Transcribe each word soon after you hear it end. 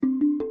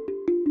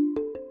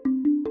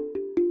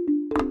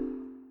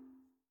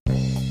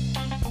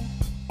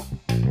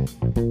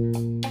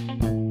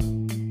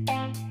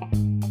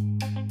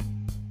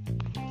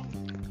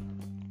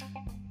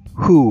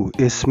Who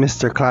is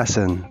Mr.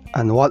 Klassen,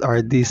 and what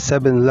are these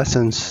 7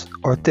 lessons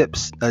or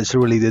tips that's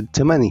related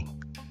to money?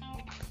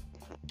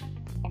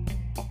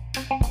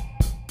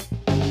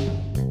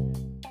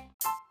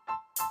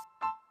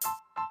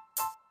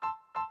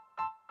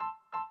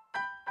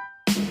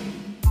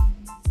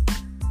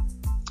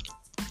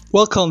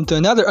 Welcome to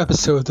another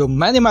episode of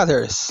Money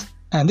Matters,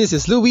 and this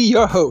is Louis,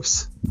 your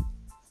host.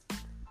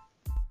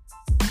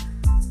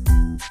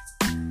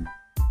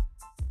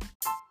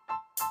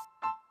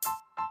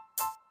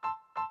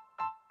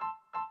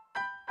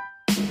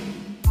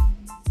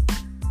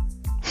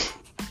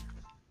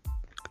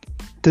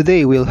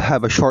 Today we'll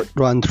have a short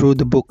run through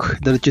the book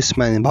The Richest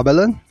Man in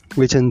Babylon,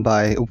 written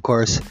by, of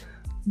course,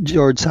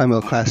 George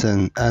Samuel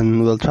Klassen,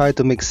 and we'll try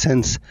to make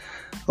sense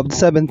of the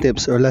 7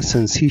 tips or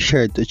lessons he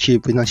shared to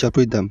achieve financial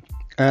freedom.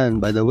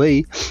 And by the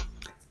way,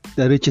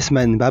 the richest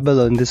man in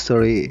Babylon in this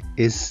story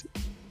is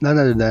none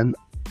other than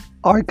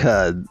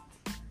Arkad.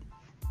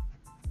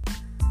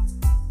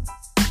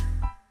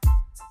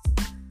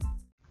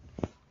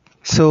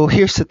 So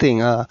here's the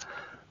thing,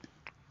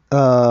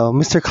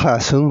 Mr.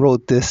 Klassen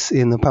wrote this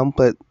in a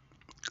pamphlet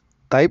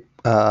type,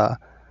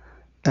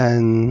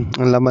 and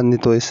ang laman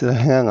nito is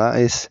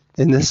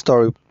in the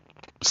story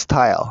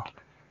style.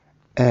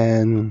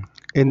 And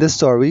in the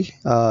story,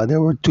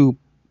 there were 2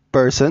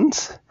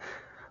 persons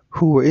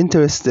who were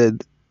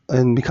interested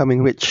in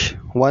becoming rich.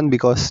 One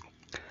because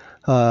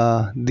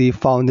they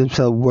found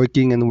themselves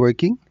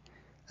working,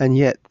 and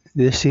yet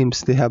there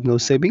seems they have no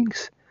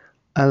savings.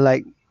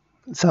 Unlike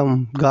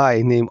some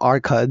guy named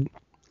Arkad,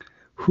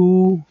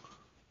 who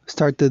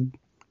started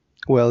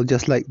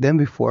just like them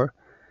before,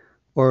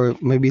 or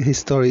maybe his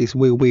story is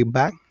way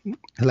back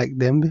like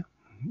them.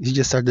 He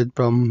just started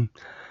from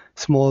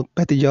small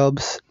petty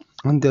jobs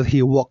until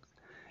he walked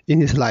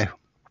in his life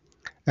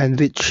and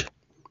reached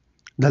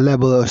the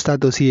level of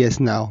status he is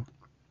now.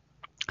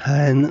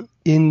 And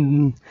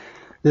in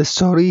the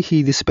story,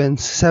 he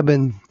dispensed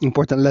 7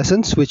 important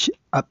lessons which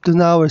up to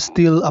now are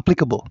still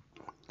applicable.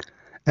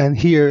 And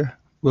here,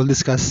 we'll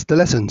discuss the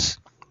lessons.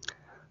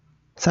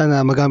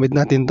 Sana magamit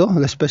natin to,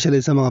 especially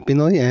sa mga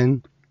Pinoy,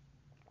 and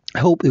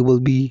I hope it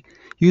will be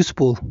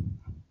useful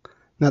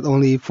not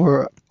only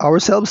for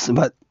ourselves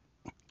but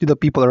to the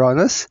people around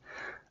us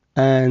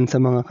and sa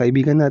mga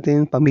kaibigan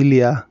natin,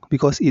 pamilya,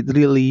 because it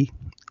really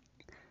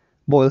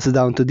boils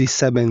down to these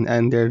 7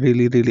 and they're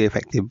really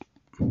effective.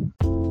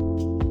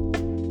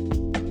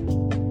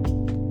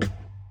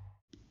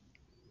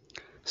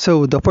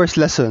 So the first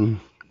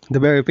lesson, the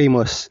very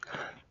famous,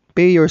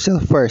 pay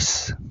yourself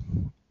first.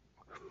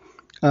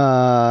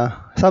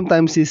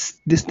 Sometimes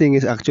this thing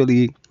is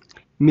actually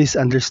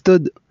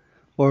misunderstood,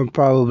 or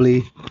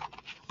probably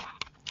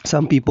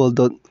some people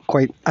don't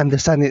quite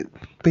understand it.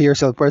 Pay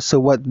yourself first. So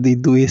what they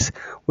do is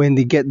when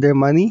they get their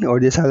money or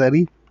their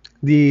salary,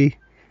 they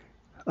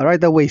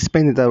right away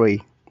spend it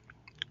away,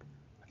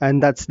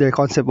 and that's their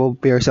concept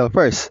of pay yourself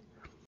first.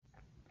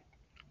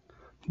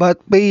 But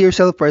pay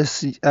yourself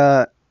first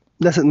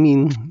doesn't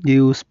mean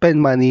you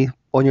spend money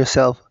on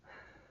yourself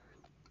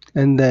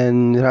and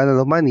then run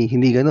out of money.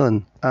 Hindi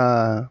ganon.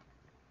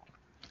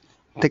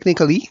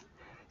 Technically,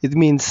 it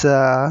means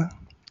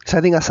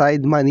setting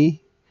aside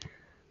money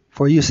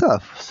for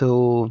yourself.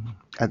 So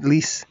at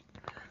least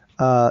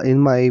in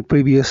my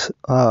previous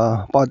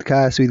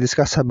podcast, we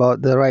discussed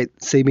about the right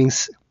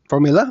savings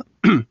formula,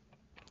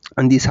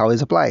 and this is how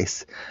it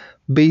applies.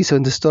 Based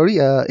on the story,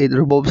 it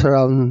revolves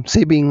around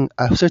saving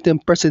a certain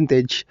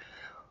percentage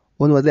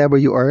on whatever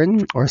you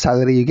earn or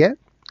salary you get,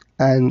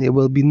 and it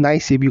will be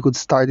nice if you could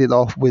start it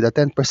off with a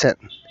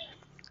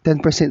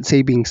 10%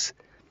 savings,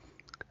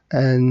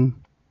 and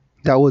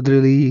that would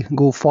really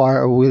go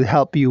far or will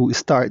help you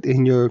start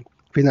in your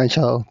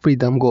financial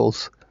freedom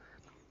goals.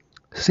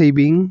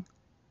 Saving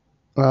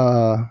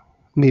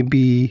may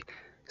be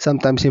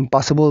sometimes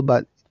impossible,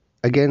 but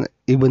again,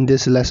 even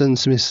these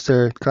lessons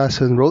Mr.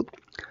 Klassen wrote,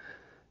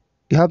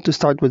 you have to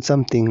start with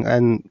something.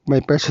 And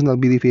my personal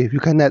belief is you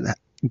cannot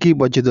give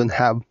what you don't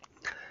have.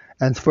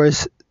 And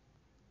first,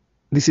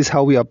 this is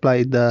how we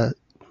apply the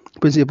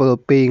principle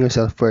of paying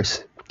yourself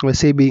first. We're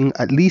saving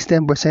at least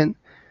 10%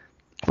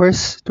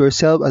 first to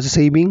yourself as a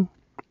saving,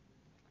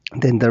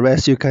 then the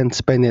rest you can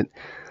spend it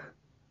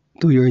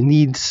to your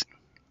needs,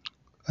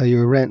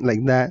 your rent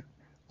like that,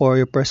 or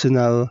your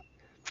personal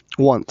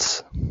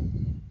wants.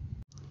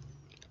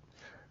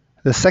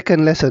 The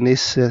second lesson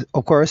is,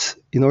 of course,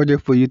 in order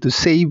for you to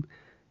save,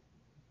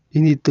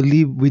 you need to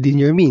live within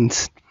your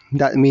means.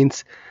 That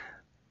means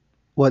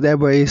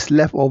whatever is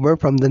left over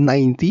from the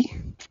 90,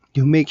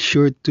 you make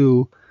sure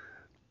to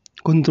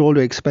control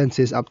your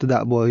expenses up to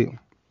that volume.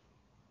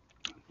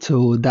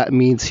 So that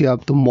means you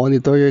have to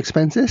monitor your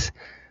expenses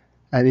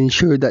and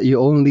ensure that you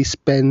only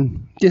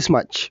spend this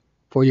much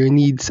for your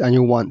needs and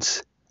your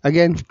wants.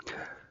 Again,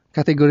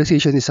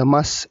 categorization is a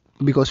must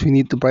because we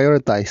need to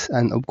prioritize.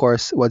 And of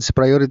course, what's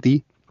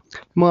priority?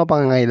 Mga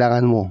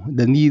pangangailangan mo.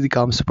 The need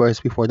comes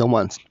first before the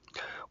wants.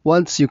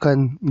 Once you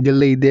can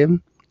delay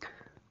them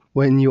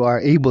when you are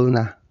able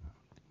na.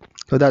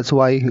 So that's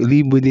why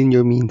live within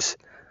your means.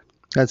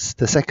 That's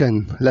the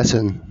second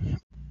lesson.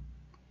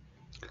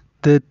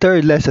 The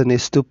third lesson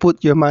is to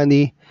put your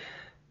money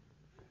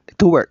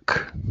to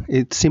work.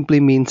 It simply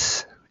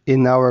means,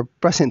 in our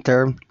present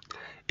term,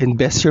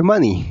 invest your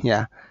money.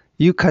 Yeah.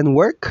 You can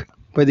work,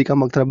 pwede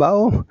kang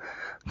magtrabaho,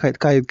 kahit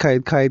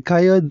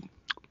kayod,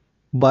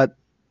 but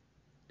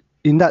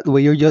in that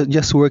way, you're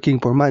just working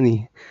for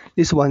money.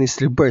 This one is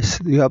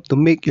reverse. You have to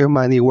make your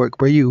money work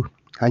for you.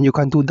 And you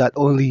can do that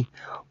only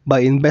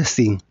by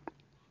investing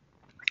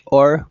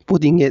or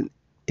putting it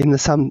in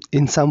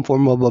some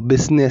form of a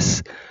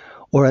business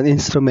or an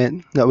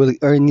instrument that will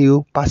earn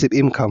you passive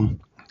income.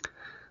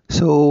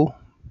 So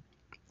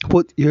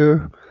put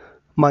your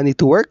money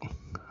to work,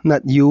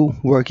 not you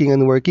working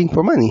and working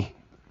for money.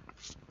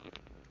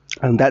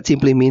 And that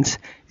simply means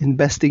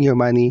investing your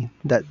money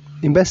to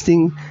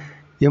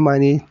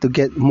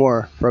get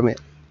more from it.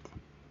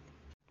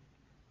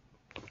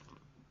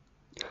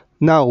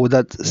 Now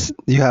that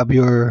you have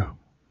your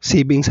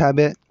savings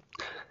habit,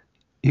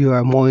 you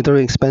are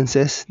monitoring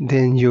expenses,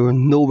 then you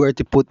know where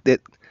to put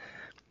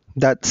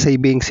that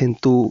savings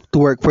into to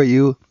work for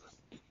you.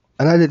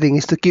 Another thing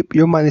is to keep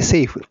your money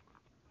safe.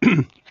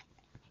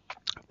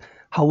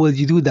 How will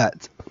you do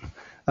that?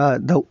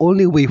 The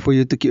only way for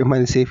you to keep your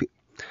money safe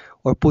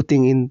or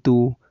putting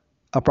into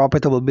a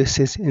profitable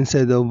business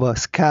instead of a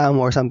scam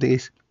or something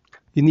is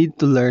you need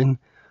to learn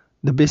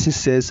the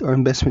businesses or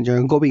investment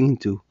you're going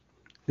into.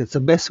 That's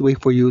the best way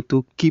for you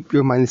to keep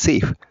your money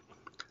safe.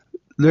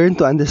 Learn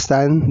to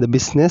understand the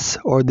business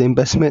or the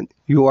investment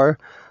you are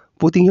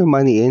putting your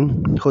money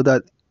in so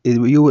that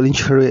you will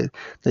ensure it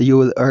that you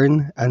will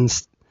earn and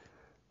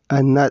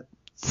not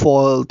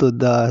fall to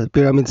the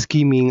pyramid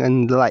scheming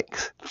and the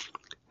likes.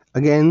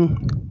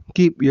 Again,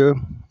 keep your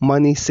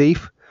money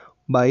safe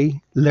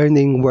by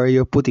learning where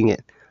you're putting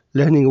it,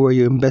 learning where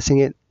you're investing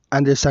it,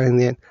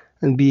 understanding it,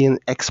 and being an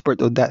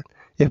expert of that.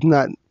 If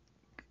not,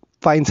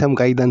 find some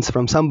guidance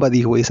from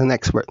somebody who is an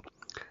expert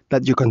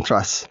that you can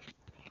trust.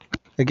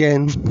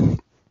 Again,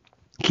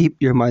 keep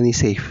your money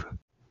safe.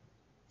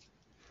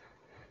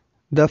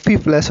 The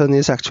fifth lesson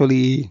is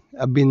actually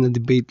been a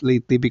debate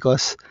lately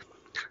because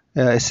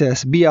it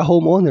says be a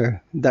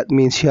homeowner. That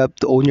means you have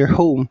to own your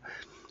home.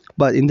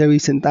 But in the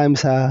recent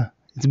times,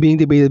 it's being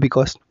debated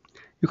because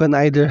you can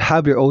either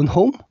have your own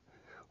home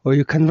or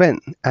you can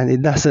rent, and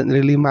it doesn't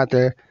really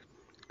matter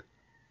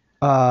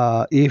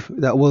if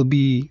that will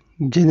be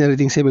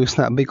generating savings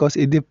or not because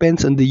it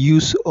depends on the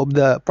use of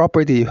the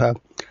property you have.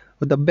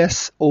 But the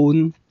best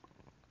own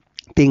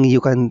thing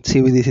you can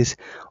see with this is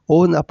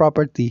own a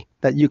property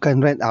that you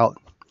can rent out,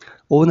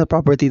 own a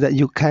property that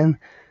you can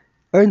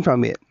earn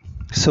from it.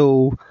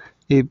 So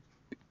if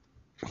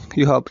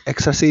you have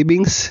extra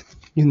savings,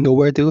 you know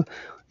where to.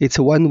 It's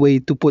one way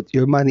to put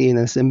your money in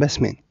as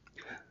investment.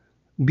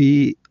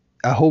 Be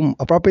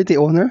a property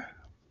owner,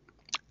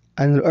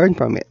 and earn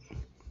from it.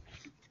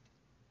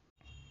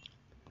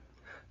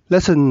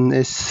 Lesson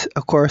is,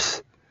 of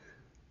course,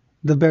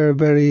 the very,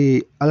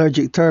 very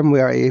allergic term we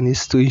are in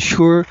is to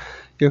ensure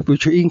your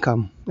future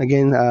income.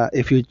 Again,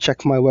 if you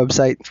check my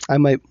website,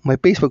 my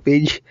Facebook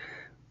page,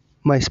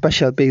 my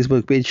special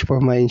Facebook page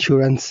for my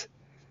insurance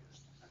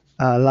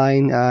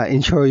line,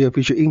 ensure your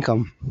future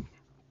income.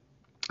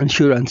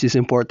 Insurance is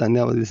important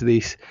now these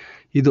days.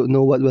 You don't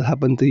know what will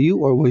happen to you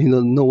or you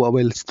don't know what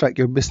will strike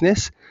your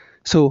business.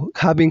 So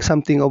having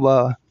something of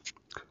a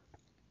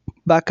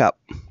backup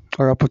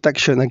or a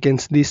protection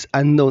against these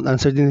unknown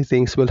uncertain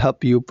things will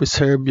help you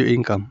preserve your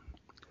income.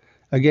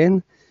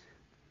 Again,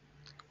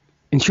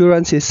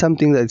 insurance is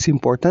something that's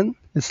important.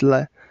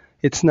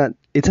 It's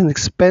an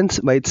expense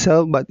by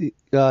itself, but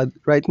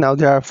right now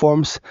there are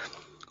forms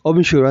of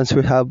insurance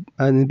which have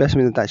an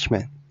investment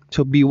attachment.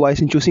 So be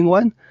wise in choosing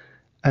one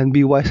and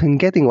be wise in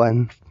getting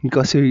one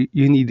because you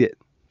need it.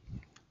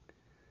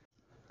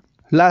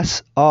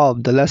 Last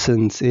of the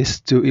lessons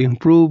is to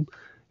improve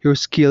your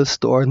skills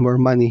to earn more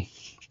money.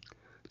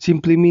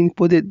 Simply mean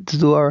put it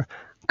to our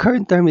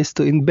current term is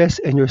to invest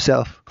in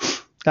yourself.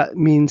 That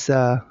means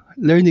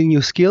learning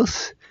new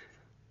skills,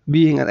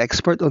 being an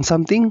expert on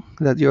something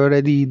that you're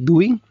already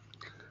doing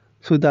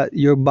so that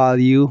your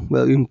value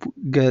will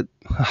get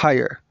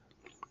higher.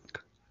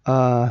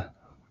 Uh,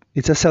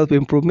 it's a self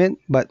improvement,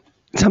 but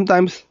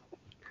sometimes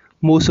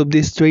most of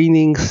these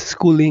trainings,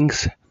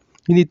 schoolings,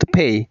 you need to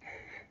pay,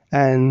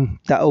 and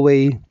that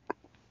way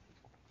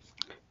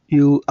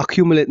you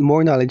accumulate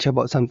more knowledge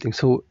about something.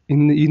 So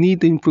you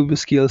need to improve your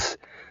skills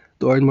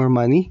to earn more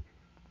money,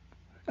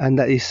 and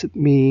that is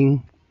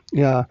meaning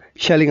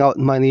shelling out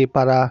money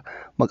para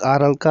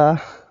mag-aral ka.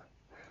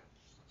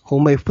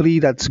 Kung may free,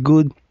 that's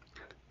good.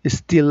 It's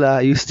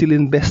still you still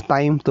invest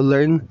time to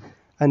learn,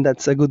 and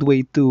that's a good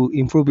way to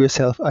improve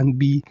yourself and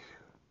be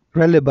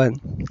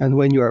relevant. And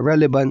when you are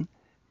relevant,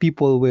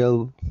 people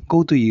will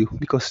go to you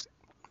because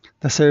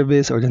the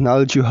service or the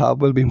knowledge you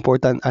have will be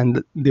important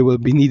and they will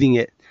be needing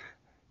it.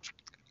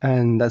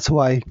 And that's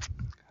why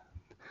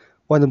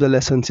one of the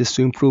lessons is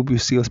to improve your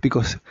skills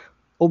because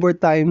over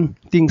time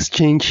things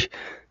change,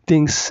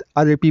 things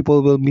other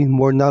people will be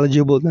more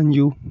knowledgeable than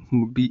you,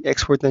 be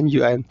expert than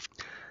you, and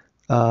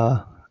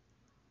uh,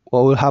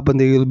 what will happen,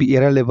 they will be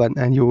irrelevant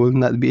and you will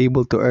not be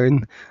able to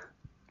earn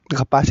the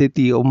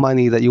capacity of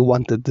money that you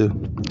wanted to.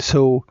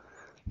 So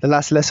the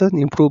last lesson,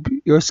 improve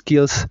your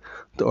skills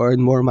to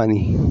earn more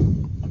money.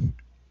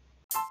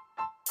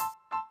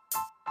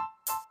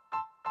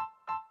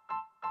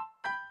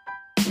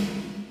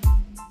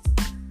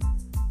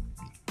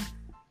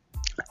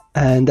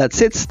 And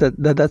that's it.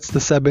 That's the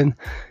 7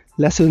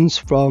 lessons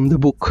from the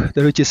book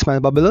The Richest Man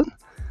of Babylon.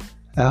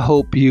 I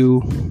hope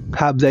you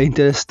have the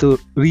interest to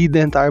read the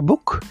entire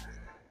book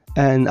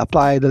and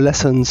apply the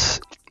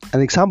lessons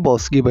and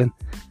examples given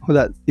so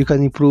that you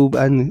can improve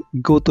and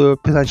go to your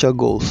financial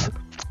goals.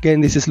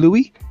 Again, this is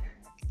Louis,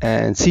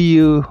 and see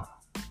you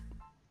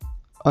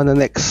on the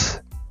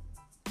next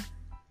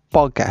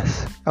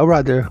podcast. Or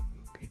rather,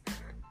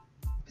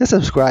 just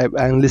subscribe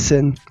and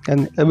listen,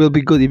 and it will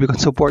be good if you can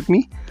support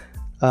me.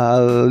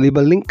 I'll leave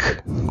a link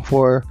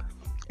for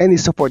any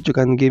support you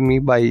can give me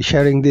by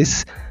sharing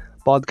this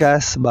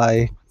podcast,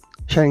 by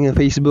sharing on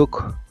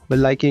Facebook, by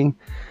liking,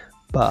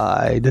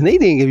 by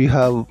donating if you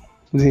have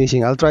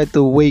donation. I'll try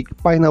to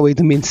find a way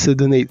to means to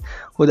donate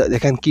so that I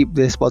can keep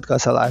this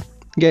podcast alive.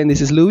 Again,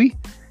 this is Louis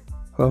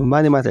from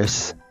Money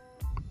Matters.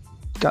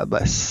 God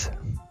bless.